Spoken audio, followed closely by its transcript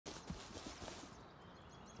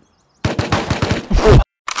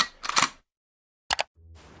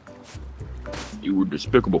You were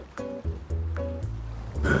despicable.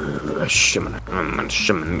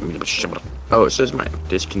 Oh, it says my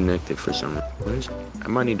disconnected for some reason. What is it? I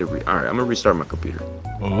might need to Alright, I'm gonna restart my computer.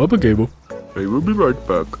 Oh, up a cable. Hey, we'll be right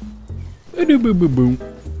back.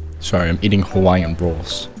 Sorry, I'm eating Hawaiian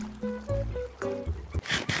rolls.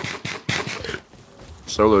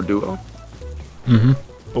 Solo duo? Mm-hmm.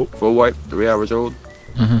 Oh, full wipe, 3 hours old?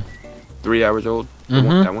 Mm-hmm. 3 hours old?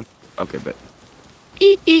 Mm-hmm. That one? Okay, bet.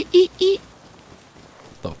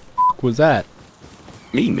 The f was that?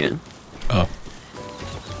 Me, man. Oh.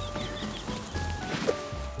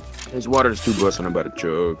 His water is too blessed, I'm about to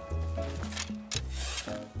chug.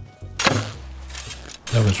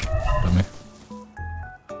 That was dummy.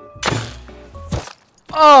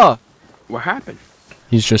 Oh! What happened?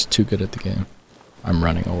 He's just too good at the game. I'm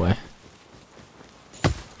running away.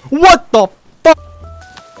 What the fuck?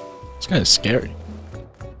 This guy is scary.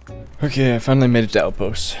 Okay, I finally made it to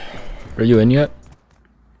Outpost. Are you in yet?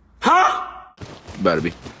 Huh? About to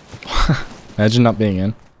be. Imagine not being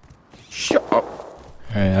in. Shut up.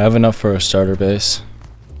 Alright, I have enough for a starter base.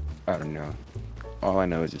 I don't know. All I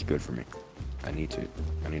know is it's good for me. I need to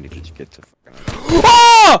just get to fucking...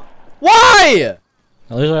 Oh! Why?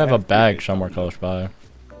 At least I have a bag somewhere close by.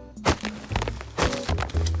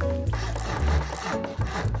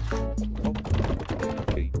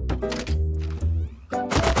 Okay.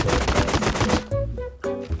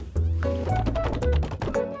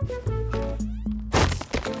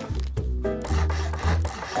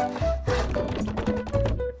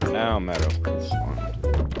 Now I'm at Outpost.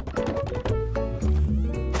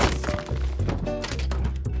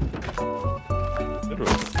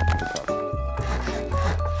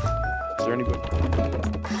 Is there anybody?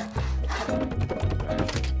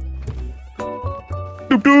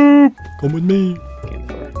 DoopDoop! Come with me.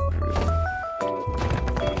 Campfire.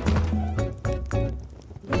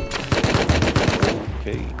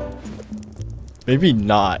 Okay. Maybe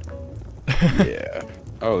not. Yeah.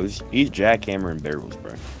 Oh, he's jackhammering barrels,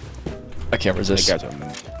 bro. I can't resist. That guy's a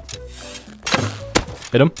man.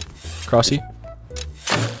 Hit him. Crossy.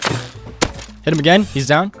 Hit him again. He's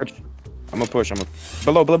down. I'm gonna push.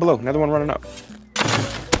 Below. Another one running up.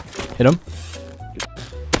 Hit him.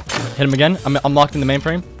 Hit him again. I'm locked in the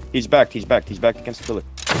mainframe. He's back against the pillar.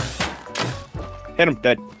 Hit him,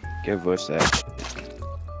 dead. Give us that.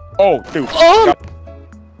 Oh, dude. Oh!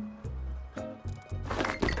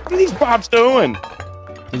 What are these bobs doing?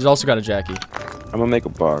 He's also got a Jackie. I'm gonna make a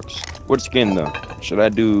box. What skin though? Should I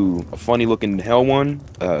do a funny looking hell one,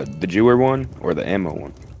 the jeweler one, or the ammo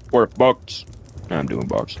one? Or box? No, I'm doing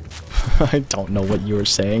box. I don't know what you were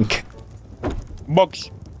saying. Box.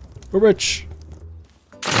 We're rich.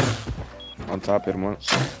 On top, hit him once.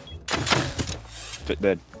 Fit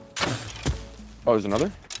dead. Oh, there's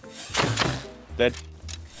another? Dead.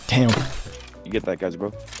 Damn. You get that, guys,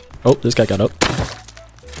 bro. Oh, this guy got up.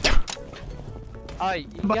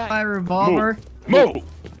 Buy a revolver. Move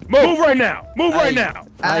right now. Move right now.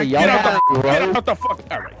 Act Get now. out the fuck.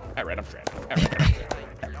 All right, I'm trapped.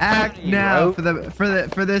 Act now for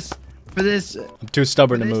this. I'm too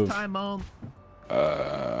stubborn to move. Time on.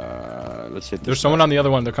 Let's hit this. There's someone on the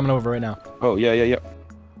other one. They're coming over right now. Oh, yeah. Hit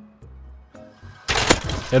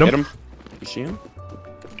him. Hit him. You see him?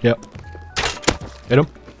 Yep. Hit him.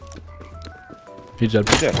 He's dead.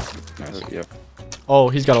 He's dead. Nice. Yeah. Oh,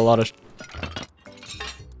 he's got a lot of...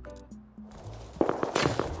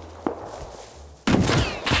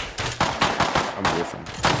 I'm different.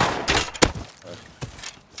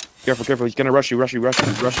 Careful. He's gonna rush you. He's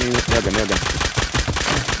rushing you. Nail gun.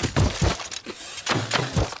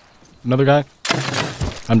 Another guy.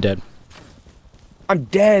 I'm dead. I'm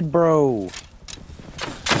dead, bro.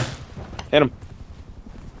 Hit him.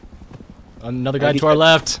 Another guy to our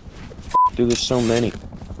left. Dude, there's so many.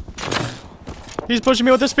 He's pushing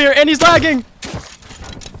me with a spear and he's lagging.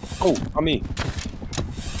 Oh, on me.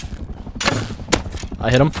 I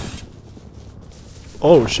hit him.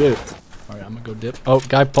 Oh shit. Alright, I'm gonna go dip. Oh,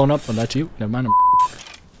 guy pulling up. Oh, that's you. Never mind him.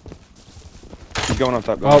 He's going on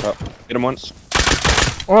top. On top. Hit him once.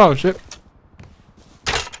 Oh shit.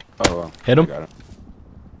 Oh, wow. Hit him. I got him.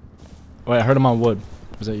 Wait, I heard him on wood.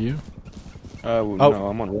 Was that you? No,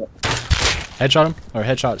 I'm on what? Headshot him? Or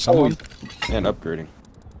headshot someone? And upgrading.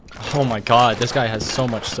 Oh my god, this guy has so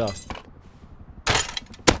much stuff.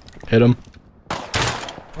 Hit him.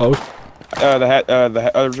 Oh.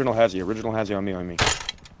 The original has you. On me.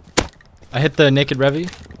 I hit the naked Revy.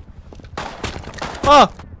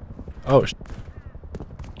 Ah! Oh.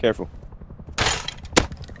 Careful.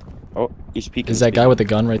 Oh, he's peeking. Is that guy with the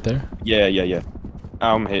gun right there? Yeah.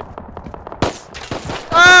 I'm hit.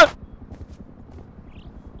 Ah!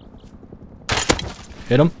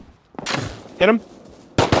 Hit him. Hit him.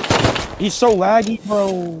 He's so laggy,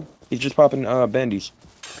 bro. He's just popping bendies.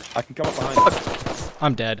 I can come up behind him.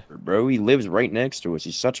 I'm dead. Bro, he lives right next to us.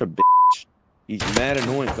 He's such a bitch. He's mad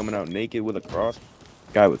annoying coming out naked with a cross.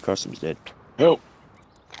 Guy with customs dead. Help.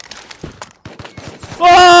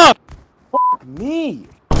 Ah! Fuck me.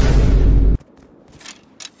 There's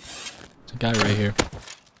a guy right here.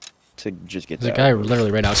 To just get There's a that. guy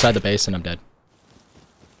literally right outside the base and I'm dead.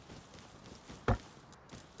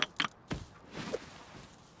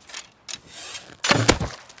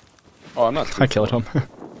 Oh, I'm not. I killed him.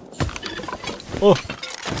 Oh.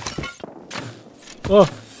 Oh.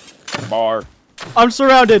 Bar. I'm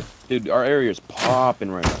surrounded. Dude, our area is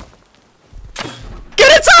popping right now.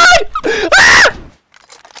 Get inside! Ah!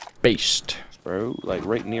 Beast. Bro, like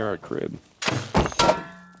right near our crib. How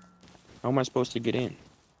am I supposed to get in?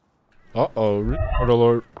 Uh-oh.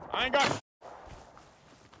 Alert. I ain't got.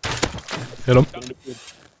 Hit him.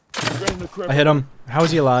 I hit him. How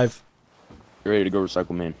is he alive? You ready to go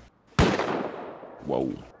recycle, man?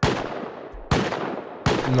 Whoa.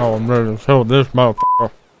 No, I'm ready to kill this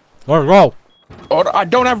motherfucker. Let's go. Oh, I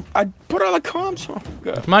don't have. I put all the comms on.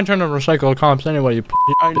 God. It's my turn to recycle comps anyway, you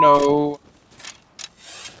I know.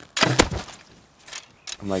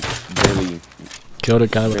 I'm like barely. Killed a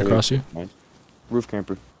guy with across you. Nice. Roof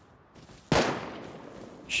camper.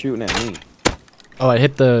 Shooting at me. Oh, I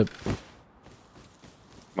hit the...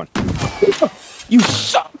 Come on. You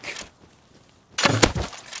suck!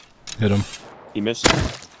 Hit him. He missed.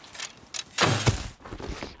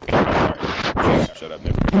 Shut up,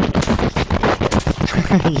 man.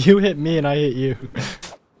 You hit me and I hit you.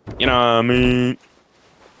 You know what I mean?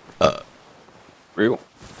 Real.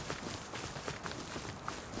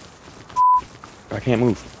 I can't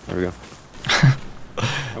move. There we go.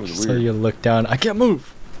 That was So weird. you look down. I can't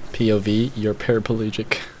move. POV, you're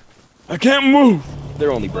paraplegic. I can't move.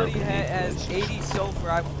 They're only Somebody broken. has 80 silver,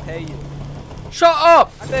 I will pay you. Shut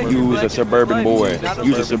up! I bet Use a suburban boy.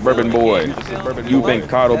 Use a suburban boy. You've been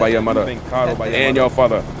coddled by your mother and your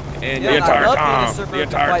father. And the entire time. The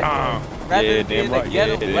entire time. Yeah, damn right.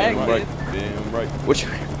 Yeah, damn right. Damn right. What you...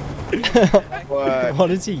 What?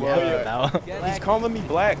 What is he yapping about? He's calling me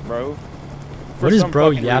black, bro. What is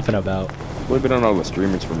bro yapping about? We've been on all the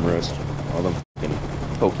streamers from Rust. All them fucking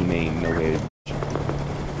Pokemon, no head.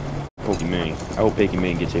 Pokemon. I hope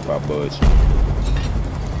Pokemon gets hip hop buzz.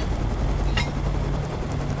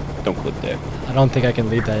 Don't clip that. I don't think I can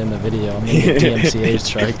leave that in the video. I'm gonna get DMCA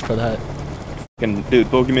striked for that. Dude,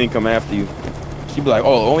 Pokemon come after you. She'd be like,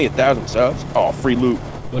 oh, only 1,000 subs? Oh, free loot.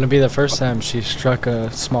 Wouldn't be the first time she struck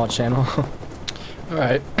a small channel.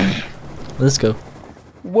 Alright. Let's go.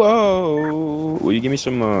 Whoa. Will you give me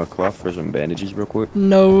some cloth for some bandages real quick?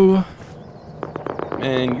 No.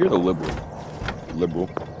 Man, you're the liberal. Liberal.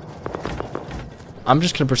 I'm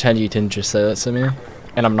just gonna pretend you didn't just say that to me.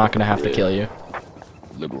 And I'm not gonna have to kill you.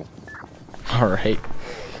 Liberal. Alright.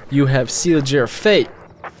 You have sealed your fate.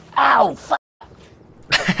 Ow, fuck.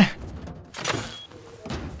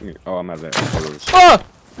 Oh, I'm out of that. Ah!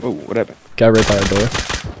 Oh, what happened? Guy right by our door.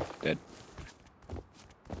 Dead.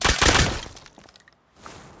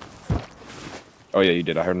 Oh yeah, you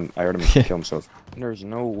did. I heard him kill himself. There's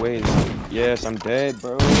no way. Yes, I'm dead,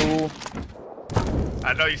 bro.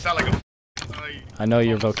 I know you sound like a. I know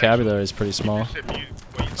your vocabulary is pretty small.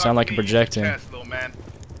 Sound like a projecting. Chest, little man.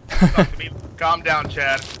 Talk to me. Calm down,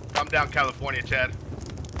 Chad. Calm down, California, Chad.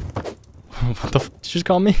 What the f did you just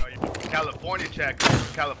call me? California, Chad. 'Cause you're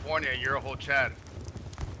from California, you're a whole Chad.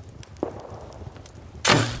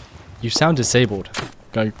 You sound disabled.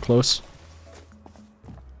 Guy close.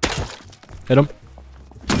 Hit him.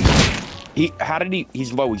 How did he?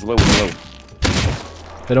 He's low. He's low. He's low.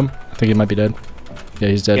 Hit him. I think he might be dead. Yeah,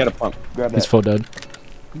 he's dead. He had a pump. Grab that. He's full dead.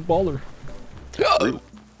 Baller. Real.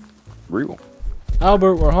 Real.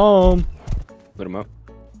 Albert, we're home. Put him up.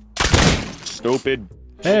 Stupid.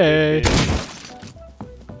 Hey.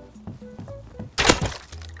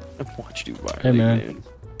 Watch you violate, Hey, man.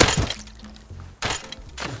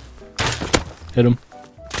 Hit him.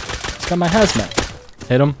 It's got my hazmat.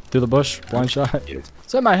 Hit him through the bush. Blind shot. Is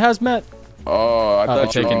that my hazmat? Oh, I I'll be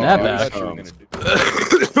thought taking you, that I back. thought you were gonna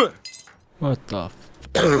do- What the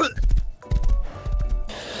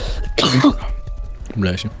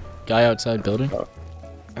Bless you. Guy outside building?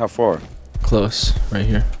 How far? Close. Right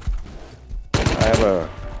here. I have a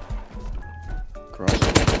cross.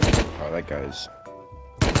 Oh, that guy's.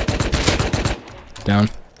 Down.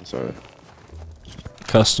 Sorry.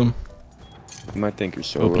 Custom. You might think you're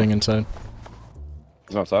so. Opening inside.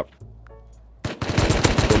 He's on top.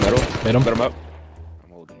 Full metal. Hit him. Put him up.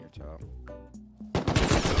 I'm holding your top.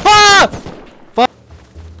 Ah! Fuck.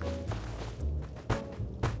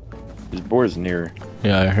 boar's near.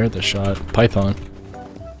 Yeah, I heard the shot. Python.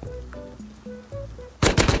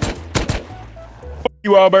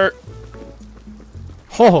 You, Albert.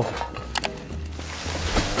 Oh.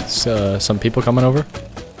 Some people coming over.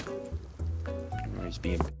 He's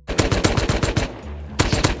being.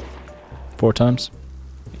 4 times.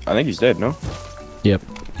 I think he's dead. No. Yep,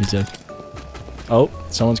 he's dead. Oh,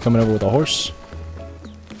 someone's coming over with a horse.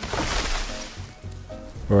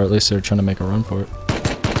 Or at least they're trying to make a run for it.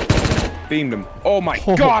 Beamed him. Oh my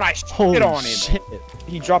god, I shit on him. Shit.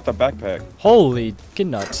 He dropped a backpack. Holy fucking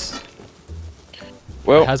nuts.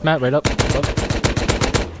 Well, Hazmat right up. Dead.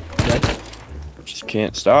 just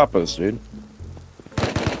can't stop us, dude.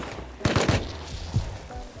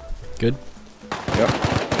 Good. Yep.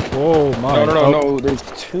 Whoa, my. No, there's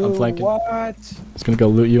 2. I'm flanking. What? He's gonna go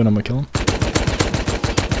loot you and I'm gonna kill him.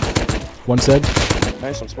 One's dead.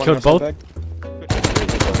 Nice, I'm spawning Killed both. back.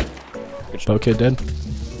 Good shot. Okay, dead.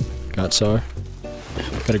 Got SAR.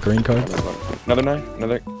 Got a green card. Another 9.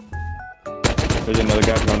 Another. There's another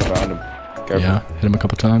guy going behind him. Careful. Yeah, hit him a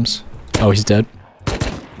couple times. Oh, he's dead.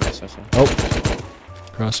 Nice. Oh.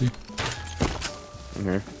 Cross you. I'm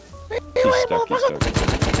here. He's stuck.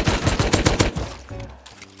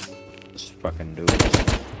 This fucking dude.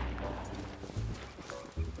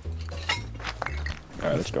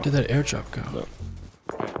 Alright, let's go. Where did that airdrop go? Look.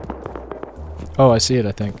 Oh, I see it,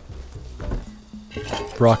 I think.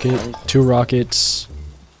 Rocket. 2 rockets.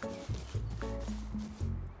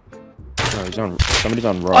 Oh, he's on. Somebody's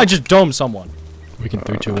on rock. I just domed someone. We can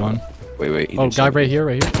 3, 2, 1. Wait. Oh, guy right here,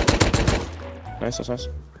 Nice.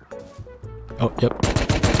 Oh, yep.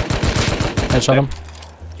 Headshot him.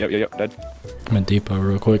 Yep. Dead. I'm in depot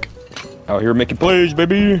real quick. Out here making plays,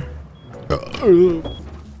 baby.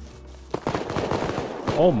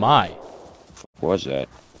 Oh my. What was that?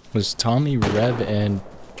 Was Tommy, Rev, and...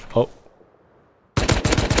 Oh.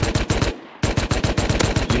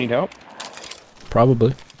 You need help?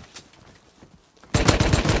 Probably.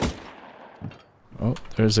 Oh,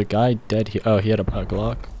 there's a guy dead here. Oh, he had a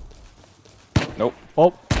Glock. Nope.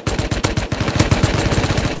 Oh.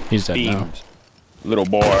 He's dead now. Beamed. Little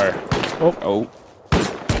boy. Oh.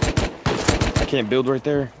 I can't build right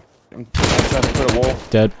there. I'm trying to put a wall.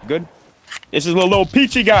 Dead. Good. This is a little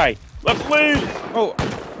peachy guy. Let's lead. Oh.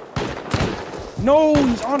 No,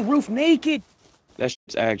 he's on roof naked. That's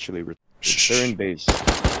actually. They're in base.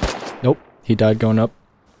 Nope. He died going up.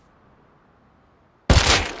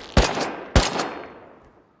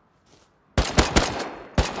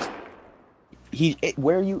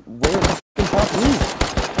 Where the top roof?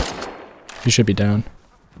 He should be down.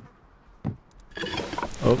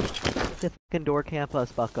 Oh. Fucking door camp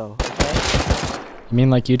us, bucko, okay? You mean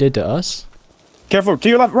like you did to us? Careful, to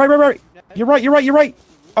your left, right. You're right.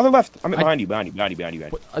 Other left. I'm behind you.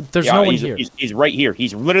 There's no one here. He's right here.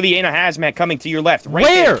 He's literally in a hazmat coming to your left. Right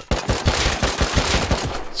Where? There.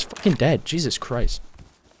 He's fucking dead. Jesus Christ.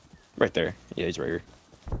 Right there. Yeah, he's right here.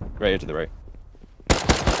 Right here to the right.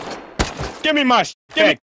 Give me my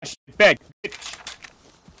bag.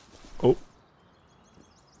 Oh.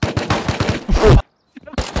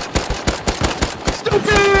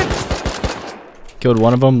 Stupid! Killed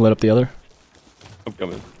one of them, lit up the other. I'm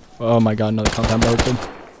coming. Oh my god, another compound boat kid.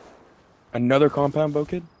 Another compound boat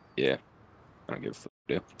kid? Yeah. I don't give a fuck,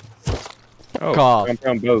 dude. Oh, Cough.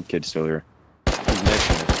 compound boat kid still here. He's next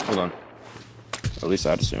to me. Hold on. At least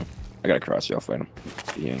I'd assume. I gotta cross you. I'll fight him.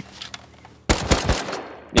 Yeah,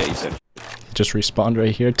 he said. He just respawned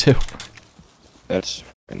right here too. That's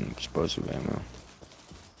fucking explosive ammo.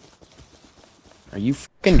 Are you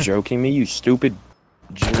fucking joking me, you stupid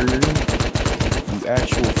jerk? You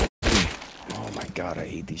actual fucking... Oh my god, I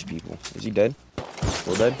hate these people. Is he dead?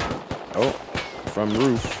 Still dead? Oh, from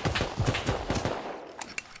roof.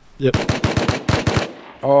 Yep.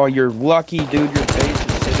 Oh, you're lucky, dude. Your base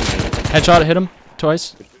is sitting here. Headshot, hit him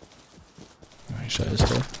twice. Oh, he shot his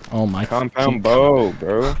door. Oh my. Compound bow,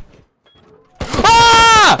 bro.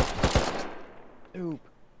 Ah! Dude.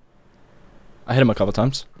 I hit him a couple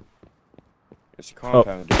times. It's a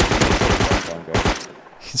compound, dude. Compound guy.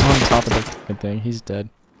 He's on top of the fucking thing. He's dead.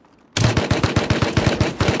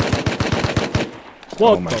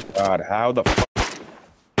 Whoa. Oh my god, how the fuck?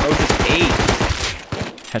 Bro, just 8.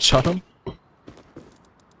 Headshot him.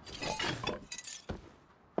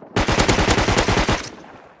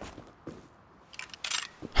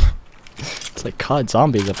 It's like COD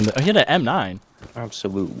zombies up in there. Oh, he had an M9.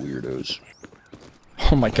 Absolute weirdos.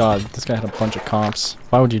 Oh my god, this guy had a bunch of comps.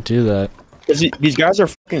 Why would you do that? These guys are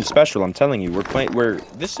fucking special, I'm telling you.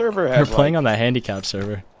 This server has We're playing on that handicap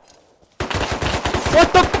server.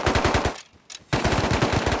 What the?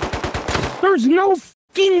 There's no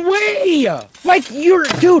fucking way! Like,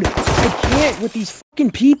 dude, I can't with these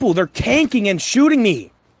fucking people. They're tanking and shooting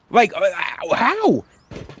me. Like, how? I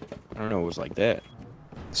don't know. It was like that.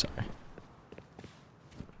 Sorry.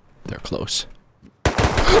 They're close.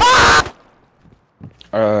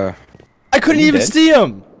 I couldn't even see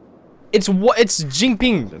him. It's what? It's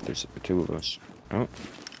Jinping. There's two of us. Oh.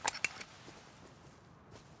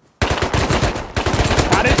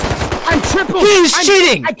 Got it. I'm triple. He's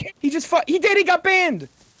cheating. He just fought. He did. He got banned.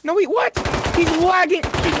 No, what? He's lagging. No,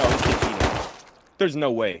 he's cheating. There's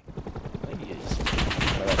no way. He is.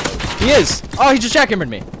 He is. Oh, he just jackhammered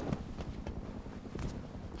me.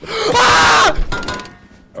 Ah!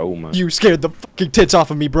 Oh my. You scared the fucking tits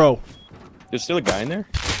off of me, bro. There's still a guy in there?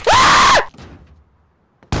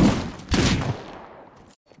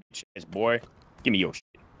 Yes, boy. Give me your shit.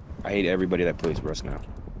 I hate everybody that plays Rust now.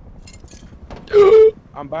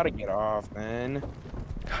 I'm about to get off, man.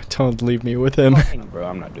 Don't leave me with him. Bro,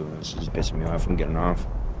 I'm not doing this. This is pissing me off. I'm getting off.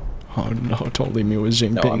 Oh no, don't leave me with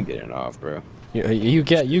Jinping. No, I'm getting off, bro. You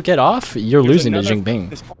get off? You're losing to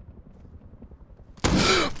Jinping.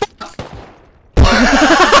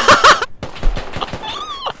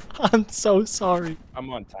 I'm so sorry. I'm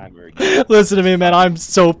on timer again. Listen to me, man. I'm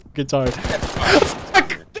so fucking sorry.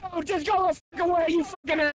 Dude, just go the fuck away, you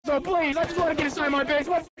fucking asshole, please. I just want to get inside my base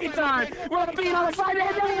one fucking time. We're being on a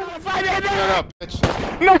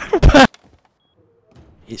 5-8. No.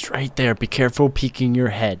 He's right there. Be careful peeking your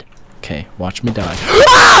head. Okay, watch me die.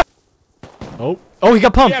 Oh, he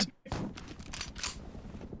got pumped. Yeah.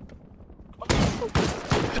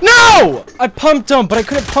 No! I pumped him, but I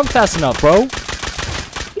couldn't pump fast enough, bro.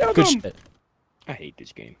 Good shit. I hate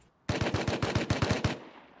this game.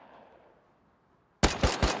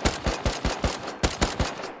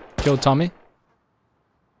 Killed Tommy.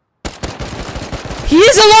 He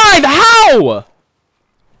is alive! How?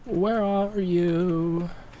 Where are you?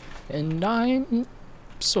 And I'm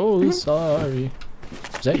so sorry.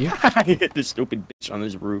 Is that you? I hit this stupid bitch on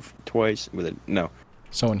this roof twice with a no.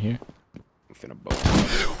 Someone here. I'm finna boat.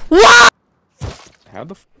 What? How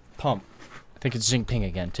the pump? I think it's Jinping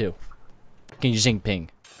again too. Fucking Jinping.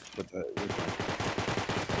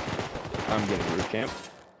 I'm getting root camp.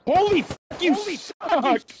 Holy fuck, you suck!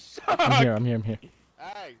 I'm here. Hey.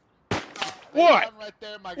 What? Right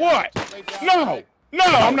there, my what? No! No,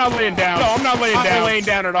 I'm not laying down. No, I'm not laying down. I ain't laying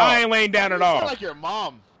down at all. I ain't laying down at all. You sound like your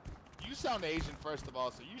mom. You sound Asian, first of all,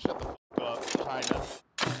 so you shut the fuck up, China.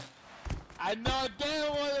 I know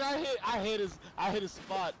damn well that I hit his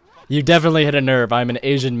spot. You definitely hit a nerve. I'm an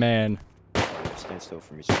Asian man. Stand still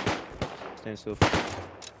for me. Stand still for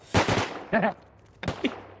me.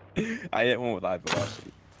 I hit one with high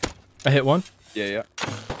velocity. I hit one? Yeah.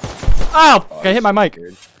 Oh! I hit my mic.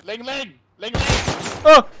 Ling ling!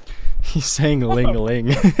 Oh! He's saying ling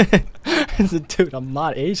ling. Dude, I'm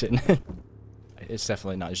not Asian. It's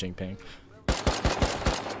definitely not Jinping.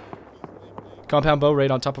 Compound bow right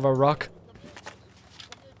on top of our rock.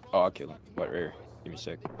 Oh, I'll kill him. Right here. Give me a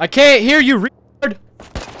sec. I can't hear you, retard!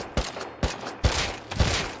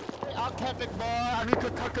 Okay, big boy. I need to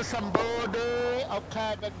talk to somebody.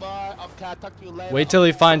 Okay, big boy. Okay, I'll talk to you later. Wait till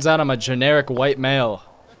he finds out I'm a generic white male.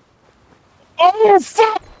 Oh,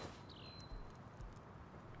 fuck!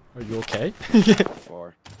 Are you okay?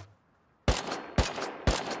 Far.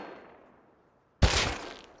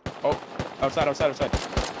 Oh, outside.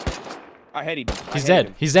 I headed him. He's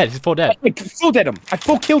dead. He's dead. He's full dead. I full dead him. I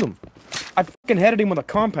full killed him. I fucking headed him with a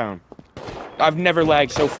compound. I've never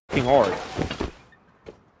lagged so fucking hard.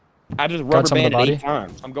 I just rubber banded 8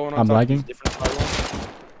 times. I'm going on. I'm lagging.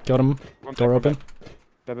 Killed him. Door open.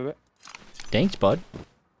 Thanks, bud.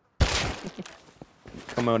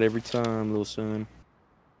 Come out every time, little son.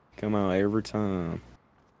 Come out every time.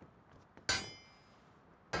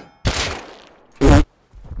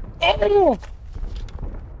 Oh!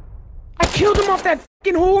 I killed him off that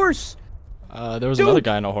fucking horse! There was another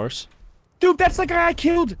guy on a horse. Dude, that's the guy I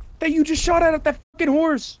killed! That you just shot at that fucking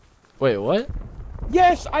horse! Wait, what?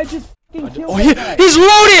 Yes, I just fucking killed that guy. He's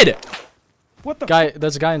loaded! What the guy?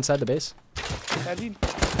 There's a guy inside the base.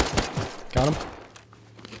 Got him.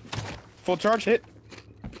 Full charge, hit.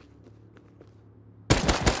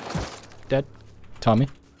 Dead. Tommy.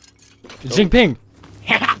 Jinping!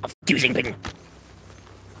 Fuck you, Jinping!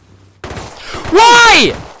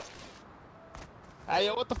 Why? Hey,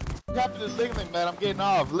 yo, what the f happened to Ling Ling, man? I'm getting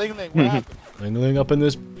off. Ling Ling, what happened? Ling Ling up in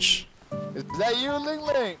this bitch. Is that you, Ling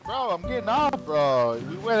Ling? Bro, I'm getting off, bro.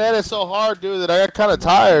 We went at it so hard, dude, that I got kind of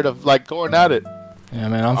tired of, like, going at it. Yeah,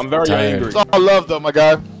 man, I'm very tired. angry. It's all love, though, my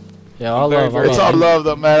guy. Yeah, all love. It's all love,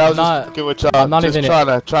 though, man. I was just fucking with y'all. I'm not just even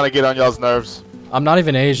trying to get on y'all's nerves. I'm not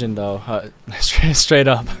even Asian, though. Straight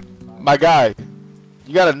up. My guy,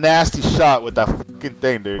 you got a nasty shot with that fucking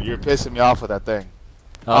thing, dude. You're pissing me off with that thing.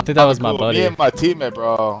 Oh, I think that was my Cool. buddy. Me and my teammate,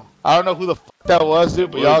 bro. I don't know who the fuck that was,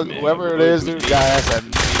 dude, but y'all, whoever it is, dude, guy has a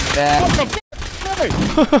nasty.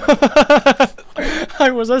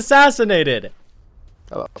 I was assassinated.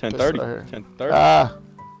 10:30. 10:30. Ah.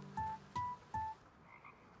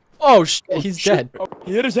 Oh shit, he's dead. Oh,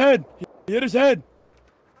 he hit his head. He hit his head.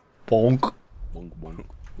 Bonk. Bonk, bonk.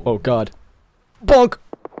 Oh god. Bonk.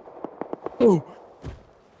 Oh.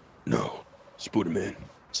 No. Spooderman.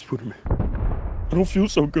 Spooderman. I don't feel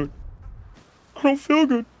so good. I don't feel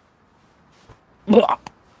good.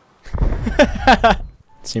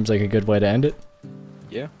 Seems like a good way to end it.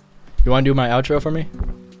 Yeah. You want to do my outro for me?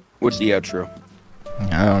 What's the outro?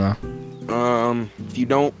 I don't know. If you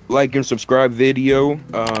don't like and subscribe video,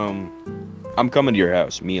 I'm coming to your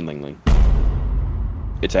house, me and Ling Ling.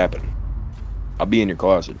 It's happening. I'll be in your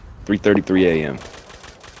closet, 3:33 a.m.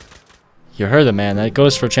 You heard the man. That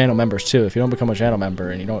goes for channel members too. If you don't become a channel member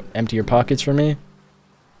and you don't empty your pockets for me,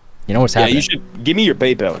 you know what's happening. Yeah, you should give me your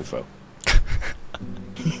PayPal info.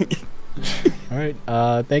 All right.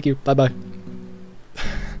 Thank you. Bye bye.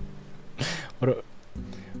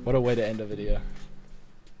 What a way to end a video.